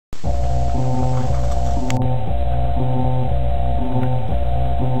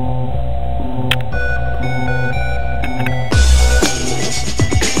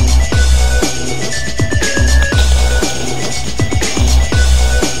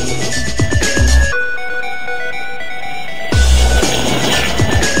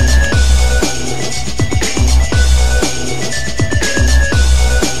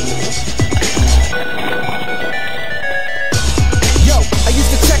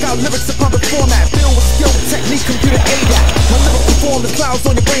crowd, lyrics upon the format, filled with skill, technique, computer ADAT. My lyrical form is clouds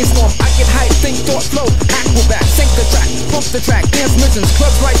on your brainstorm. I get hype, think, thought, flow, acrobat, sink the track, pump the track, dance missions,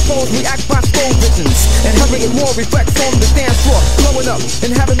 clubs like pose, react by slow visions, and hurry and more reflects on the dance floor, blowing up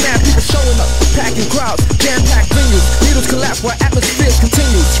and having mad people showing up, packing crowds, jam-packed venues, needles collapse while atmospheres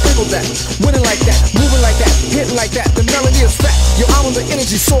continue. Sprinkle that, winning like that, moving like that, hitting like that. The melody is fat, yo, I'm on the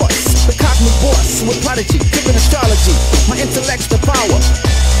energy source, the cosmic boss with prodigy, giving astrology. My intellect's the power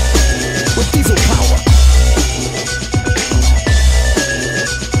with diesel power.